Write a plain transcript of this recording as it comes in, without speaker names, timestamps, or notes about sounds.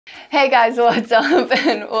Hey guys, what's up?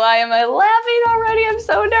 And why am I laughing already? I'm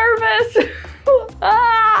so nervous.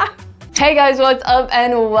 Hey guys, what's up?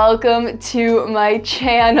 And welcome to my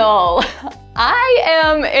channel. I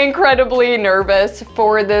am incredibly nervous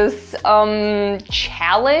for this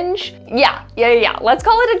challenge. Yeah. Let's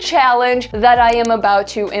call it a challenge that I am about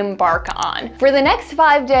to embark on. For the next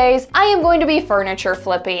 5 days, I am going to be furniture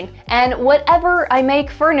flipping, and whatever I make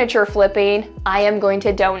furniture flipping, I am going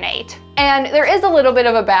to donate. And there is a little bit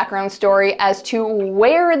of a background story as to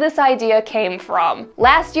where this idea came from.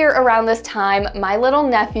 Last year around this time, my little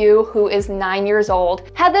nephew, who is 9 years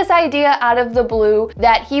old, had this idea out of the blue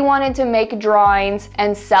that he wanted to make drawings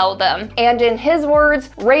and sell them. And in his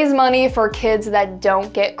words, raise money for kids that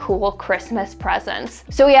don't get cool Christmas presents.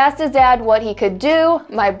 So he asked his dad what he could do.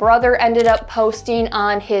 My brother ended up posting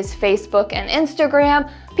on his Facebook and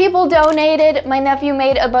Instagram. People donated, my nephew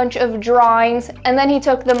made a bunch of drawings, and then he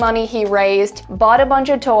took the money he raised, bought a bunch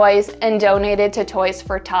of toys, and donated to Toys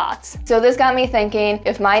for Tots. So this got me thinking,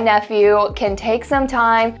 if my nephew can take some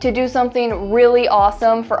time to do something really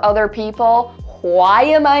awesome for other people, why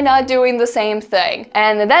am I not doing the same thing?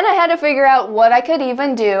 And then I had to figure out what I could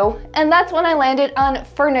even do, and that's when I landed on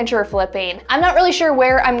furniture flipping. I'm not really sure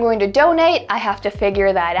where I'm going to donate. I have to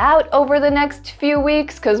figure that out over the next few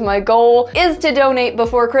weeks because my goal is to donate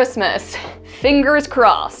before Christmas. Fingers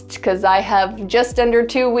crossed, because I have just under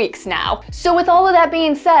 2 weeks now. So with all of that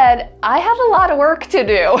being said, I have a lot of work to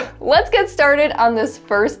do. Let's get started on this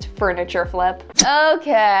first furniture flip.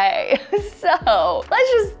 Okay, so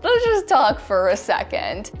let's just talk for a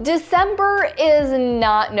second. December is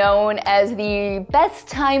not known as the best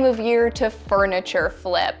time of year to furniture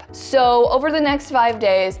flip. So over the next 5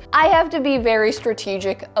 days, I have to be very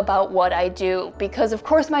strategic about what I do, because of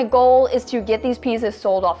course my goal is to get these pieces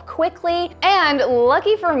sold off quickly. And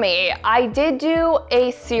lucky for me, I did do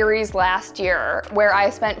a series last year where I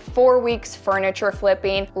spent 4 weeks furniture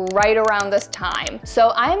flipping right around this time.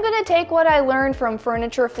 So I'm gonna take what I learned from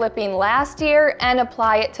furniture flipping last year and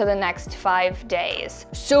apply it to the next 5 days.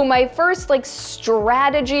 So my first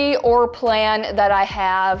strategy or plan that I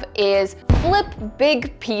have is flip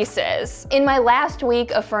big pieces. In my last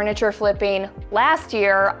week of furniture flipping last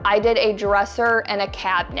year, I did a dresser and a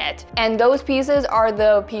cabinet, and those pieces are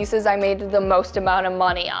the pieces I made the most amount of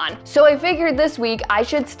money on. So I figured this week I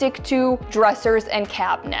should stick to dressers and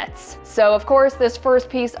cabinets. So of course this first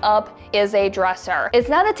piece up is a dresser. It's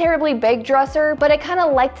not a terribly big dresser, but I kind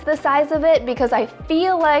of liked the size of it because I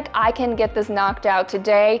feel like I can get this knocked out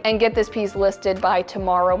today and get this piece listed by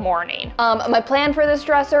tomorrow morning. My plan for this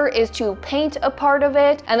dresser is to paint a part of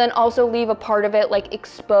it and then also leave a part of it like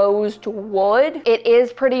exposed wood. It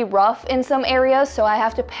is pretty rough in some areas, so I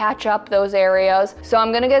have to patch up those areas. So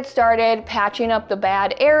I'm gonna get started patching up the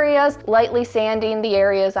bad areas, lightly sanding the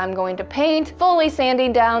areas I'm going to paint, fully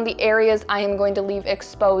sanding down the areas I am going to leave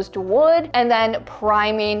exposed wood, and then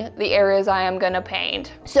priming the areas I am gonna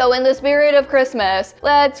paint. So in the spirit of Christmas,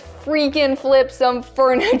 let's freaking flip some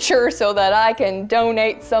furniture so that I can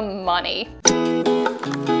donate some money.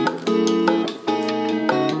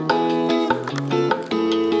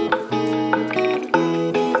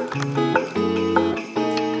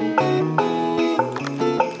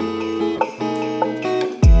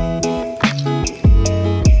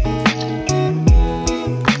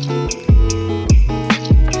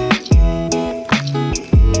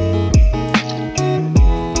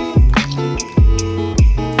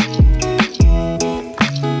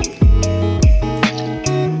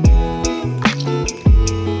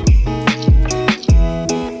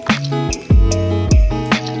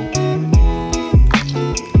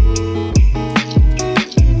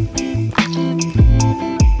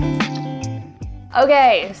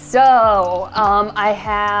 Okay, so I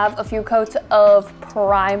have a few coats of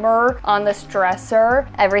primer on this dresser.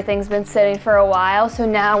 Everything's been sitting for a while, so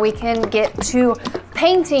now we can get to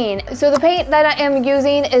painting. So the paint that I am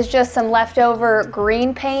using is just some leftover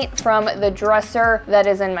green paint from the dresser that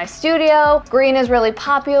is in my studio. Green is really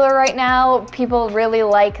popular right now. People really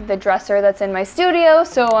like the dresser that's in my studio,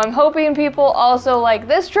 so I'm hoping people also like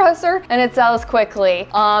this dresser and it sells quickly.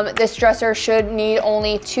 This dresser should need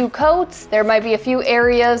only 2 coats. There might be a few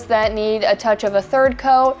areas that need a touch of a 3rd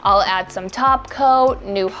coat. I'll add some top coat,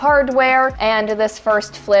 new hardware, and this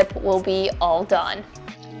first flip will be all done.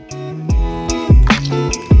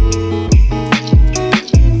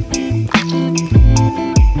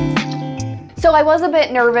 So I was a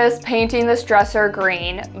bit nervous painting this dresser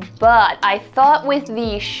green, but I thought with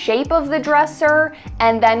the shape of the dresser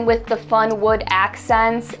and then with the fun wood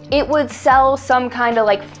accents, it would sell some kind of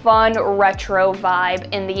like fun retro vibe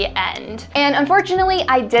in the end. And unfortunately,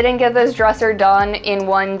 I didn't get this dresser done in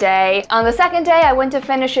one day. On the second day, I went to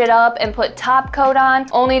finish it up and put top coat on,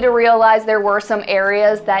 only to realize there were some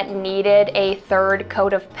areas that needed a third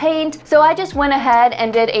coat of paint. So I just went ahead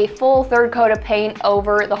and did a full third coat of paint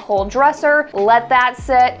over the whole dresser, let that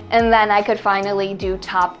sit, and then I could finally do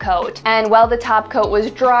top coat. And while the top coat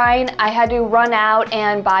was drying, I had to run out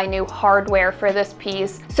and buy new hardware for this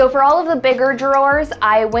piece. So for all of the bigger drawers,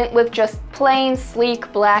 I went with just plain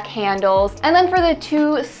sleek black handles. And then for the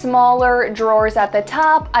two smaller drawers at the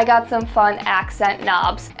top, I got some fun accent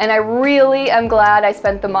knobs. And I really am glad I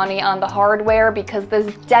spent the money on the hardware because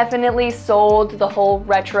this definitely sold the whole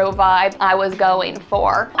retro vibe I was going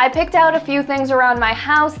for. I picked out a few things around my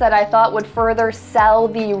house that I thought would further sell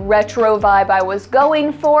the retro vibe I was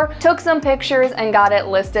going for, took some pictures and got it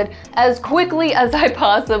listed as quickly as I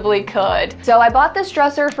possibly could. So I bought this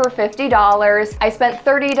dresser for $50. I spent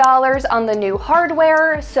 $30 on the new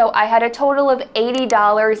hardware, so I had a total of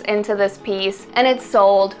 $80 into this piece, and it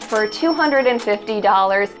sold for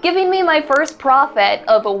 $250, giving me my first profit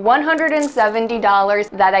of $170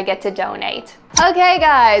 that I get to donate. Okay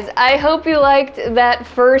guys, I hope you liked that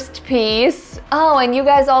first piece. Oh, and you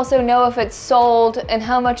guys also know if it's sold and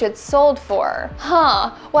how much it's sold for.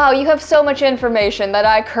 Huh, wow, you have so much information that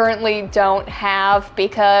I currently don't have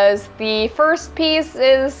because the first piece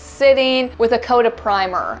is sitting with a coat of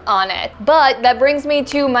primer on it. But that brings me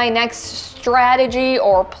to my next strategy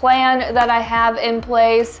or plan that I have in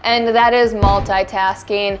place, and that is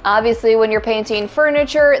multitasking. Obviously, when you're painting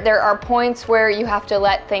furniture, there are points where you have to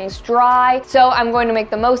let things dry. So I'm going to make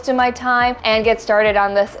the most of my time and get started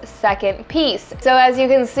on this second piece. So as you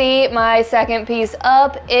can see, my second piece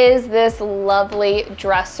up is this lovely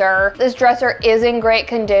dresser. This dresser is in great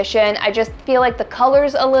condition. I just feel like the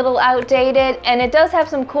color's a little outdated and it does have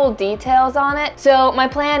some cool details on it. So my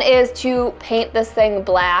plan is to paint this thing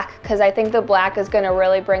black because I think the black is going to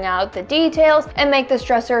really bring out the details and make this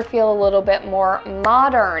dresser feel a little bit more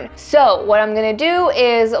modern. So what I'm going to do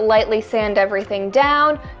is lightly sand everything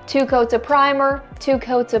down, 2 coats of primer, 2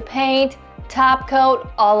 coats of paint, top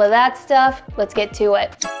coat, all of that stuff. Let's get to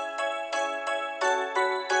it.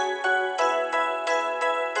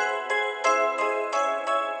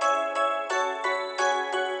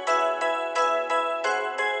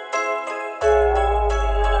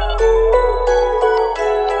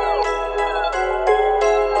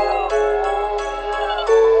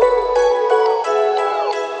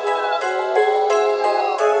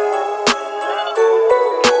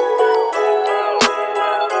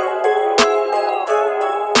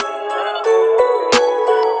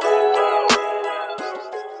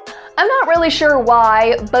 I'm not really sure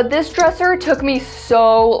why, but this dresser took me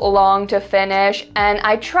so long to finish, and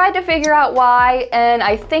I tried to figure out why, and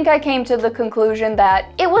I think I came to the conclusion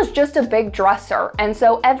that it was just a big dresser, and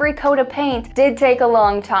so every coat of paint did take a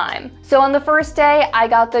long time. So on the first day, I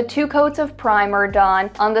got the 2 coats of primer done.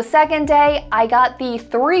 On the second day, I got the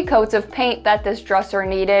 3 coats of paint that this dresser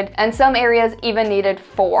needed, and some areas even needed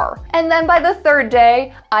 4. And then by the third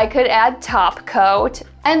day, I could add top coat.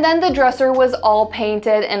 And then the dresser was all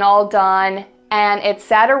painted and all done, and it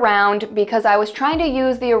sat around because I was trying to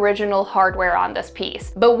use the original hardware on this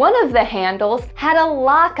piece. But one of the handles had a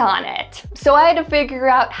lock on it. So I had to figure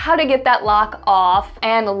out how to get that lock off,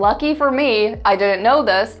 and lucky for me, I didn't know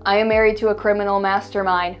this, I am married to a criminal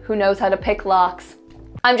mastermind who knows how to pick locks.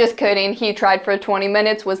 I'm just kidding, he tried for 20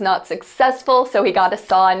 minutes, was not successful, so he got a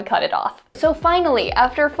saw and cut it off. So finally,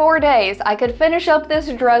 after 4 days, I could finish up this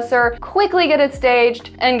dresser, quickly get it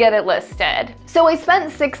staged, and get it listed. So I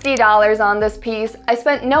spent $60 on this piece. I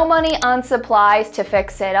spent no money on supplies to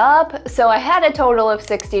fix it up, so I had a total of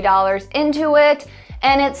 $60 into it,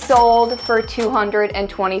 and it sold for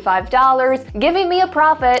 $225, giving me a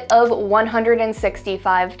profit of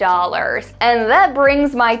 $165. And that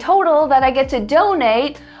brings my total that I get to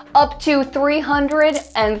donate up to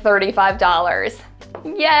 $335.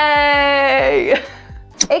 Yay!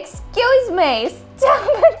 Excuse me, stop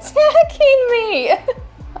attacking me!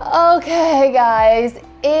 Okay guys,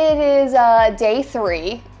 it is day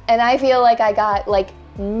 3, and I feel like I got like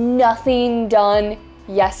nothing done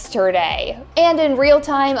yesterday. And in real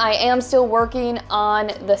time, I am still working on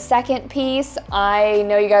the second piece. I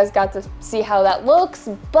know you guys got to see how that looks,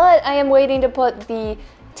 but I am waiting to put the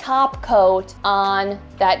top coat on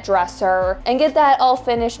that dresser and get that all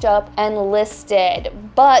finished up and listed.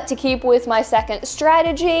 But to keep with my second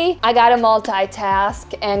strategy, I gotta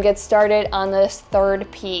multitask and get started on this third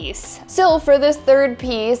piece. So for this third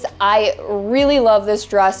piece, I really love this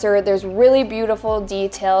dresser. There's really beautiful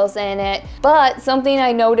details in it, but something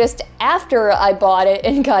I noticed after I bought it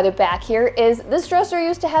and got it back here is this dresser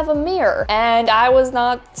used to have a mirror, and I was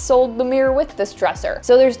not sold the mirror with this dresser.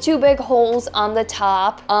 So there's two big holes on the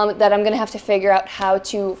top that I'm gonna have to figure out how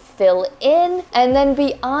to fill in. And then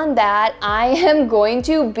beyond that, I am going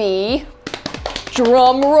to be,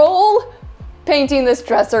 drum roll, painting this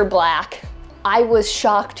dresser black. I was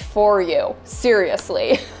shocked for you,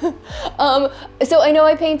 seriously. So I know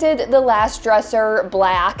I painted the last dresser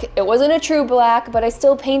black. It wasn't a true black, but I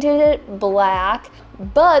still painted it black.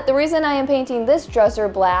 But the reason I am painting this dresser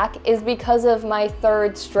black is because of my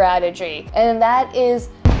third strategy, and that is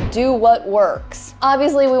do what works.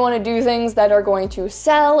 Obviously, we want to do things that are going to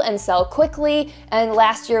sell and sell quickly. And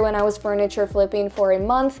last year when I was furniture flipping for a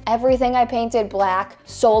month, everything I painted black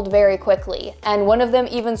sold very quickly. And one of them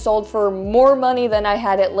even sold for more money than I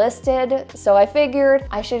had it listed. So I figured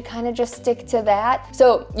I should kind of just stick to that.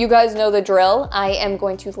 So you guys know the drill. I am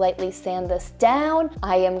going to lightly sand this down.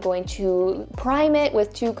 I am going to prime it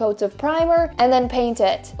with 2 coats of primer and then paint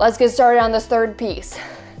it. Let's get started on this third piece.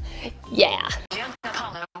 Yeah.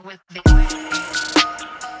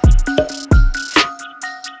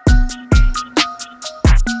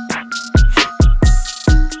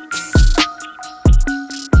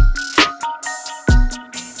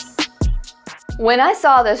 When I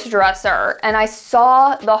saw this dresser and I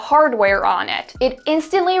saw the hardware on it, it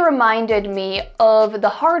instantly reminded me of the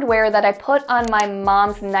hardware that I put on my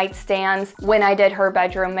mom's nightstands when I did her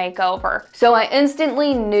bedroom makeover. So I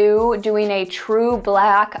instantly knew doing a true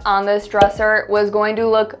black on this dresser was going to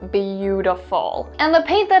look beautiful. And the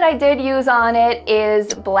paint that I did use on it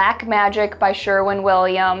is Black Magic by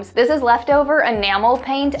Sherwin-Williams. This is leftover enamel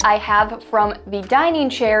paint I have from the dining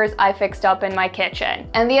chairs I fixed up in my kitchen.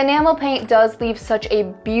 And the enamel paint does leave such a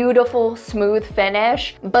beautiful smooth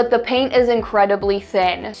finish, but the paint is incredibly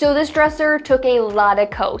thin. So this dresser took a lot of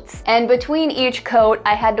coats, and between each coat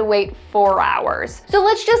I had to wait 4 hours. So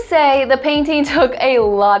let's just say the painting took a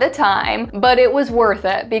lot of time, but it was worth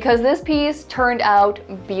it because this piece turned out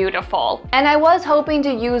beautiful. And I was hoping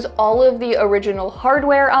to use all of the original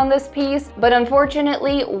hardware on this piece, but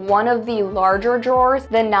unfortunately one of the larger drawers,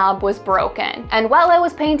 the knob was broken. And while I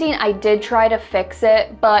was painting, I did try to fix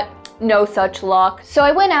it, but no such luck. So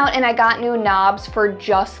I went out and I got new knobs for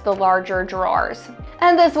just the larger drawers.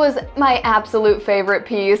 And this was my absolute favorite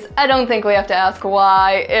piece. I don't think we have to ask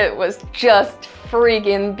why. It was just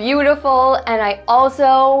freaking beautiful, and I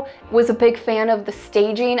also was a big fan of the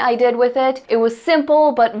staging I did with it. It was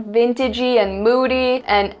simple but vintagey and moody,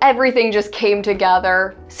 and everything just came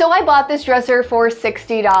together. So I bought this dresser for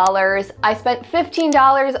 $60. I spent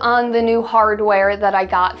 $15 on the new hardware that I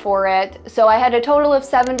got for it, so I had a total of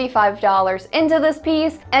 $75 into this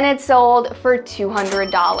piece, and it sold for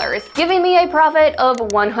 $200, giving me a profit of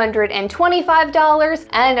 $125,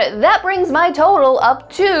 and that brings my total up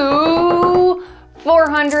to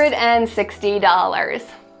 $460.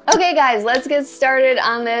 Okay guys, let's get started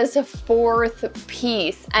on this fourth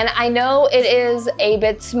piece. And I know it is a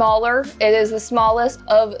bit smaller. It is the smallest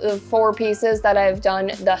of the 4 pieces that I've done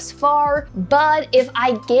thus far. But if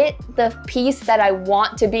I get the piece that I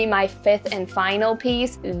want to be my 5th and final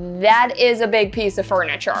piece, that is a big piece of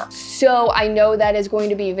furniture. So I know that is going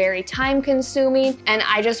to be very time consuming, and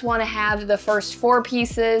I just want to have the first 4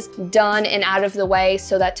 pieces done and out of the way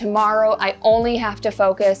so that tomorrow I only have to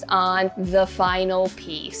focus on the final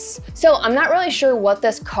piece. So I'm not really sure what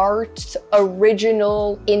this cart's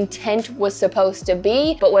original intent was supposed to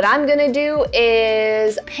be, but what I'm gonna do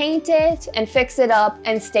is paint it and fix it up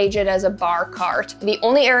and stage it as a bar cart. The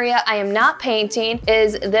only area I am not painting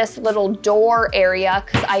is this little door area,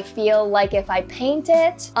 because I feel like if I paint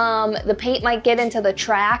it, the paint might get into the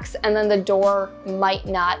tracks and then the door might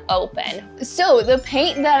not open. So the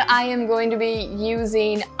paint that I am going to be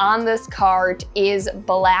using on this cart is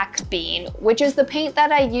Black Bean, which is the paint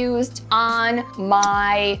that I used on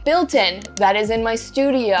my built-in that is in my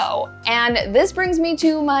studio. And this brings me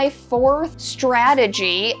to my 4th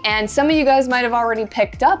strategy, and some of you guys might have already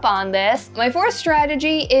picked up on this. My 4th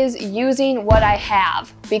strategy is using what I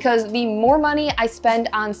have, because the more money I spend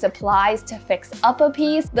on supplies to fix up a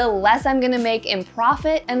piece, the less I'm gonna make in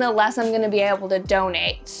profit and the less I'm gonna be able to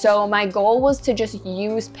donate. So my goal was to just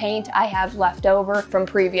use paint I have left over from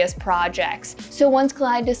previous projects. So once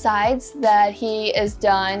Clyde decides that he is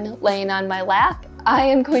done laying on my lap, I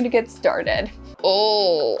am going to get started.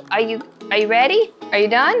 Oh, are you ready? Are you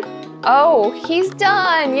done? Oh, he's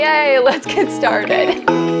done. Yay, let's get started.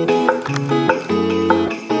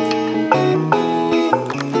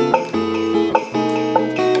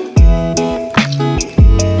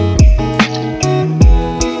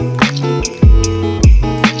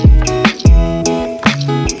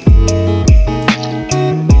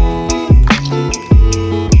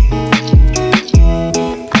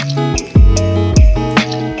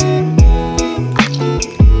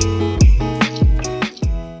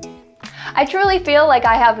 I truly feel like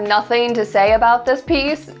I have nothing to say about this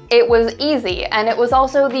piece. It was easy, and it was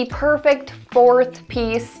also the perfect fourth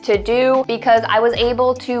piece to do because I was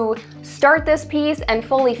able to start this piece and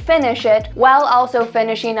fully finish it while also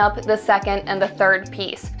finishing up the second and the third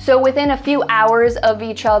piece. So within a few hours of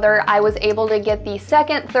each other, I was able to get the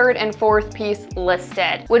second, third, and fourth piece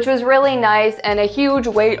listed, which was really nice and a huge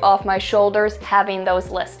weight off my shoulders having those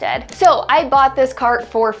listed. So I bought this cart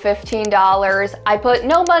for $15. I put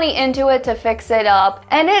no money into it to fix it up,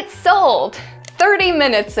 and it sold 30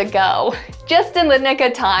 minutes ago, just in the nick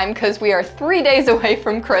of time because we are 3 days away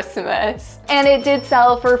from Christmas. And it did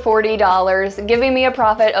sell for $40, giving me a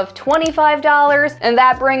profit of $25, and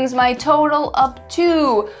that brings my total up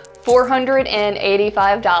to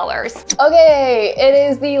 $485. Okay, it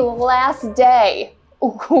is the last day.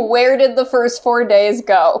 Where did the first 4 days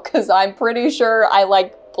go? Because I'm pretty sure I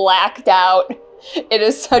blacked out. It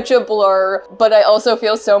is such a blur, but I also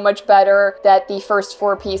feel so much better that the first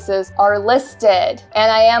 4 pieces are listed.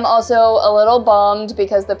 And I am also a little bummed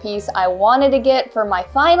because the piece I wanted to get for my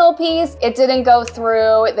final piece, it didn't go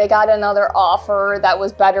through. They got another offer that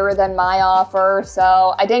was better than my offer,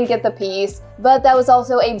 so I didn't get the piece. But that was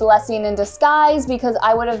also a blessing in disguise because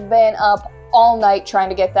I would have been up all night trying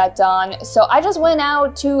to get that done. So I just went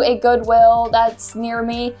out to a Goodwill that's near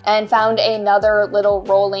me and found another little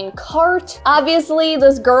rolling cart. Obviously,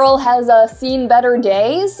 this girl has seen better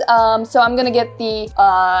days, so I'm gonna get the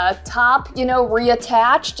top,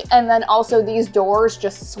 reattached, and then also these doors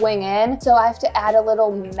just swing in. So I have to add a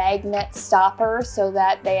little magnet stopper so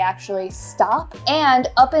that they actually stop. And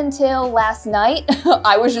up until last night,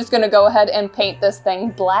 I was just gonna go ahead and paint this thing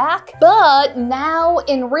black. But now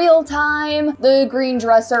in real time, the green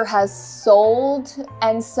dresser has sold,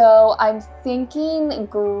 and so I'm thinking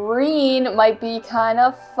green might be kind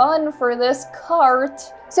of fun for this cart.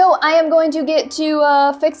 So I am going to get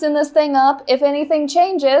to fixing this thing up. If anything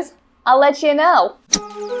changes, I'll let you know.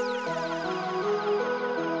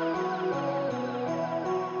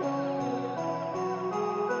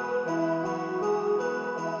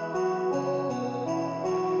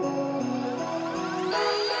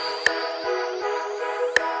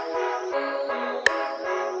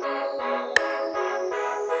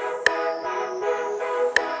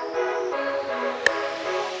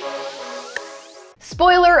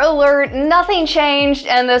 Spoiler alert, nothing changed,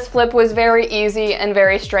 and this flip was very easy and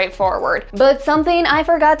very straightforward. But something I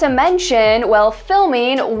forgot to mention while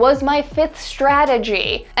filming was my 5th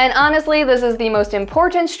strategy. And honestly, this is the most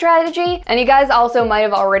important strategy, and you guys also might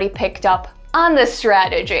have already picked up on this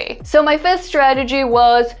strategy. So my 5th strategy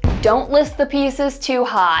was don't list the pieces too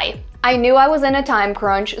high. I knew I was in a time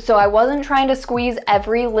crunch, so I wasn't trying to squeeze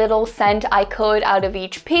every little cent I could out of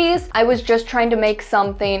each piece. I was just trying to make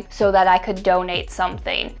something so that I could donate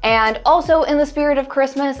something. And also, in the spirit of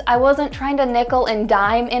Christmas, I wasn't trying to nickel and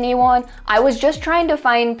dime anyone. I was just trying to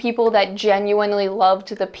find people that genuinely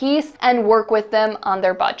loved the piece and work with them on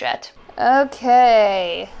their budget.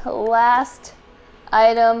 Okay, last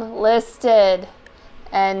item listed.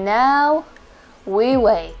 And now we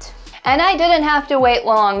wait. And I didn't have to wait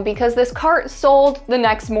long because this cart sold the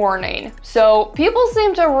next morning. So people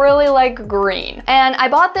seem to really like green. And I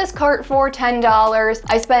bought this cart for $10.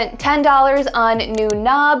 I spent $10 on new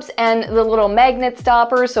knobs and the little magnet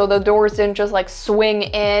stoppers so the doors didn't just swing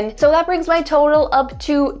in. So that brings my total up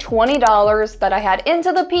to $20 that I had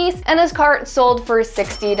into the piece, and this cart sold for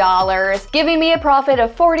 $60, giving me a profit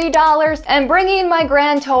of $40 and bringing my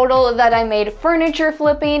grand total that I made furniture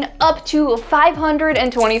flipping up to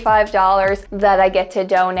 $525 that I get to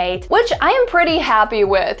donate, which I am pretty happy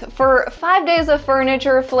with. For 5 days of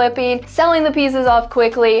furniture flipping, selling the pieces off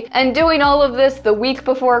quickly, and doing all of this the week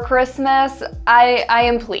before Christmas, I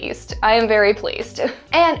am pleased. I am very pleased.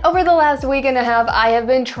 And over the last week and a half, I have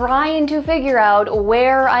been trying to figure out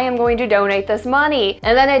where I am going to donate this money.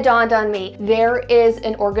 And then it dawned on me, there is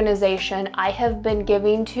an organization I have been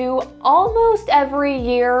giving to almost every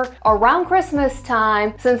year around Christmas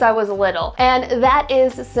time since I was little, and that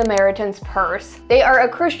is Samaritan's Purse. They are a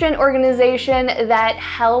Christian organization that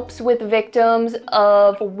helps with victims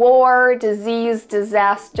of war, disease,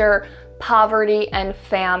 disaster, poverty and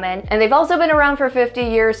famine. And they've also been around for 50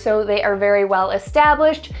 years, so they are very well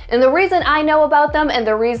established. And the reason I know about them and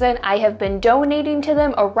the reason I have been donating to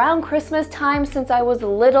them around Christmas time since I was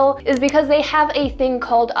little is because they have a thing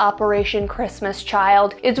called Operation Christmas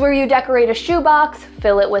Child. It's where you decorate a shoebox,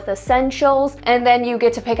 fill it with essentials, and then you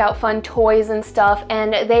get to pick out fun toys and stuff,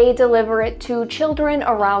 and they deliver it to children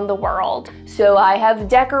around the world. So I have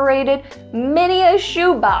decorated many a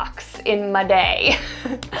shoebox in my day.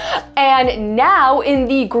 And now in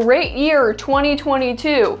the great year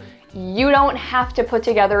 2022, you don't have to put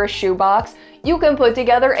together a shoebox. You can put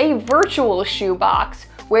together a virtual shoebox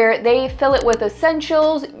where they fill it with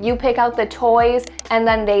essentials, you pick out the toys, and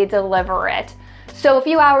then they deliver it. So a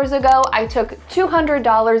few hours ago, I took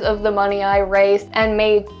 $200 of the money I raised and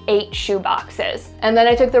made 8 shoeboxes. And then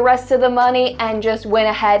I took the rest of the money and just went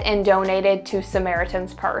ahead and donated to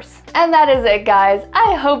Samaritan's Purse. And that is it, guys.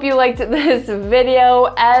 I hope you liked this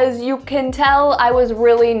video. As you can tell, I was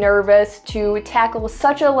really nervous to tackle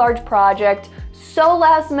such a large project so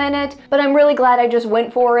last minute, but I'm really glad I just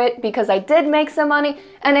went for it because I did make some money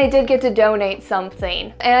and I did get to donate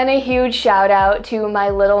something. And a huge shout out to my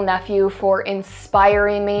little nephew for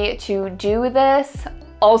inspiring me to do this.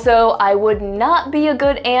 Also, I would not be a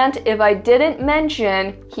good aunt if I didn't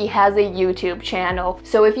mention he has a YouTube channel.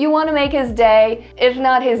 So if you want to make his day, if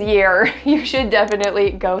not his year, you should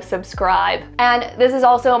definitely go subscribe. And this is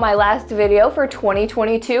also my last video for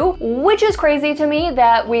 2022, which is crazy to me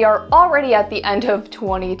that we are already at the end of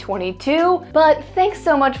 2022. But thanks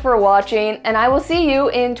so much for watching, and I will see you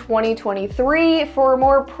in 2023 for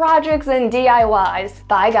more projects and DIYs.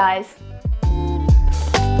 Bye, guys.